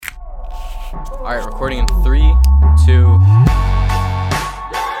All right, recording in 3, 2.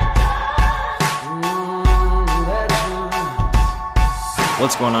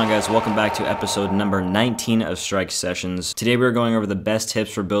 What's going on, guys? Welcome back to episode number 19 of Strike Sessions. Today we're going over the best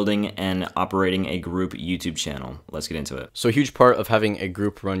tips for building and operating a group YouTube channel. Let's get into it. So a huge part of having a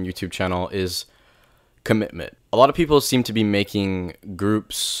group-run YouTube channel is commitment. A lot of people seem to be making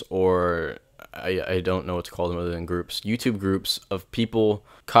groups, or I don't know what to call them other than groups, YouTube groups of people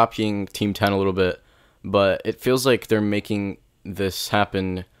copying Team 10 a little bit, but it feels like they're making this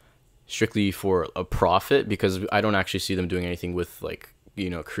happen strictly for a profit, because I don't actually see them doing anything with, like, you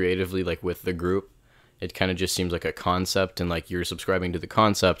know, creatively, like with the group. It kind of just seems like a concept, and like you're subscribing to the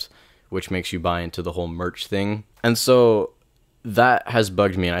concept, which makes you buy into the whole merch thing. And so that has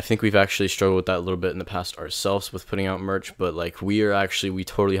bugged me, and I think we've actually struggled with that a little bit in the past ourselves with putting out merch, but like we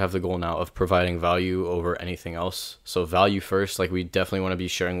totally have the goal now of providing value over anything else. So value first, like we definitely want to be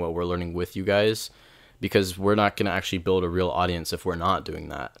sharing what we're learning with you guys, because we're not going to actually build a real audience if we're not doing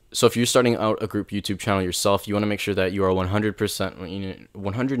that. So if you're starting out a group YouTube channel yourself, you want to make sure that you are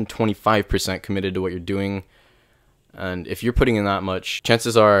 125% committed to what you're doing. And if you're putting in that much,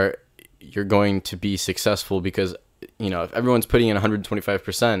 chances are you're going to be successful, because, you know, if everyone's putting in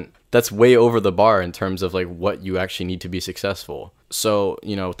 125%, that's way over the bar in terms of like what you actually need to be successful. So,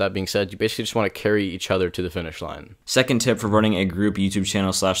 you know, with that being said, you basically just want to carry each other to the finish line. Second tip for running a group YouTube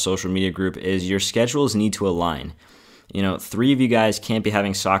channel / social media group is your schedules need to align. You know, 3 of you guys can't be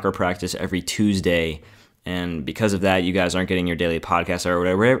having soccer practice every Tuesday, and because of that, you guys aren't getting your daily podcast or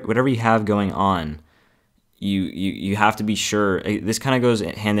whatever you have going on. You have to be sure. This kind of goes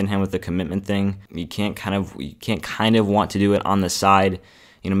hand in hand with the commitment thing. You can't kind of want to do it on the side.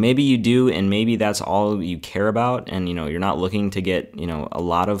 You know, maybe you do, and maybe that's all you care about, and, you know, you're not looking to get, you know, a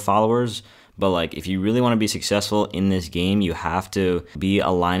lot of followers. But like, if you really want to be successful in this game, you have to be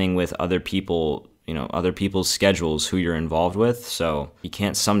aligning with other people, you know, other people's schedules who you're involved with. So you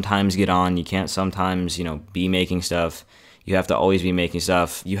can't sometimes get on, you can't sometimes, you know, be making stuff. You have to always be making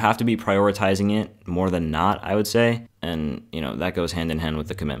stuff. You have to be prioritizing it more than not, I would say. And, you know, that goes hand in hand with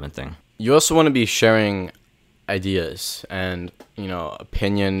the commitment thing. You also want to be sharing ideas and, you know,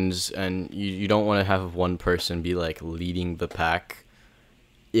 opinions, and you don't want to have one person be like leading the pack,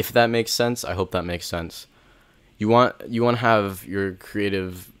 if that makes sense. I hope that makes sense. You want to have your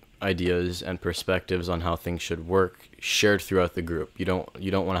creative ideas and perspectives on how things should work shared throughout the group. You don't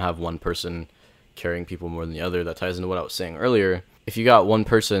want to have one person carrying people more than the other. That ties into what I was saying earlier. If you got one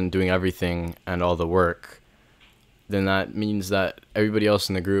person doing everything and all the work, then that means that everybody else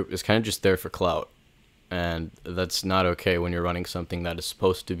in the group is kind of just there for clout. And that's not okay when you're running something that is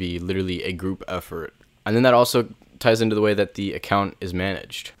supposed to be literally a group effort. And then that also ties into the way that the account is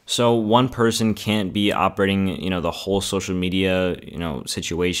managed. So one person can't be operating, you know, the whole social media, you know,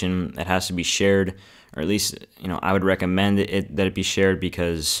 situation. It has to be shared, or at least, you know, I would recommend that it be shared,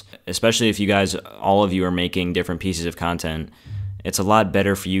 because especially if you guys, all of you are making different pieces of content, it's a lot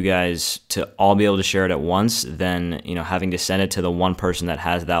better for you guys to all be able to share it at once than, you know, having to send it to the one person that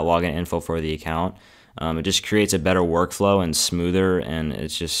has that login info for the account. It just creates a better workflow and smoother, and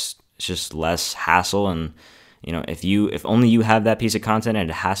it's just less hassle. And, you know, if only you have that piece of content and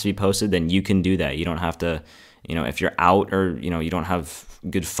it has to be posted, then you can do that. You don't have to, you know, if you're out, or, you know, you don't have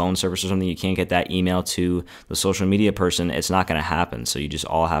good phone service or something, you can't get that email to the social media person, it's not going to happen. So you just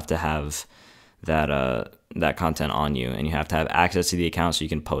all have to have that content on you, and you have to have access to the account so you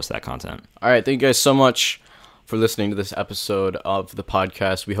can post that content. All right, thank you guys so much for listening to this episode of the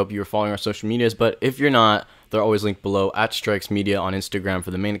podcast. We hope you are following our social medias, but if you're not, they're always linked below, at Strikes Media on Instagram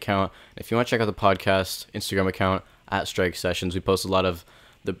for the main account. And if you want to check out the podcast Instagram account, at Strike Sessions, we post a lot of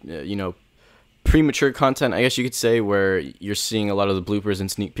the, you know, premature content, I guess you could say, where you're seeing a lot of the bloopers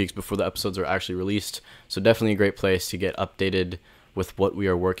and sneak peeks before the episodes are actually released. So definitely a great place to get updated with what we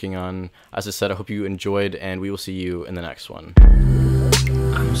are working on. As I said, I hope you enjoyed, and we will see you in the next one.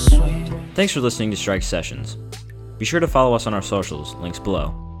 Thanks for listening to Strike Sessions. Be sure to follow us on our socials, links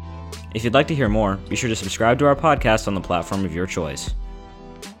below. If you'd like to hear more, be sure to subscribe to our podcast on the platform of your choice.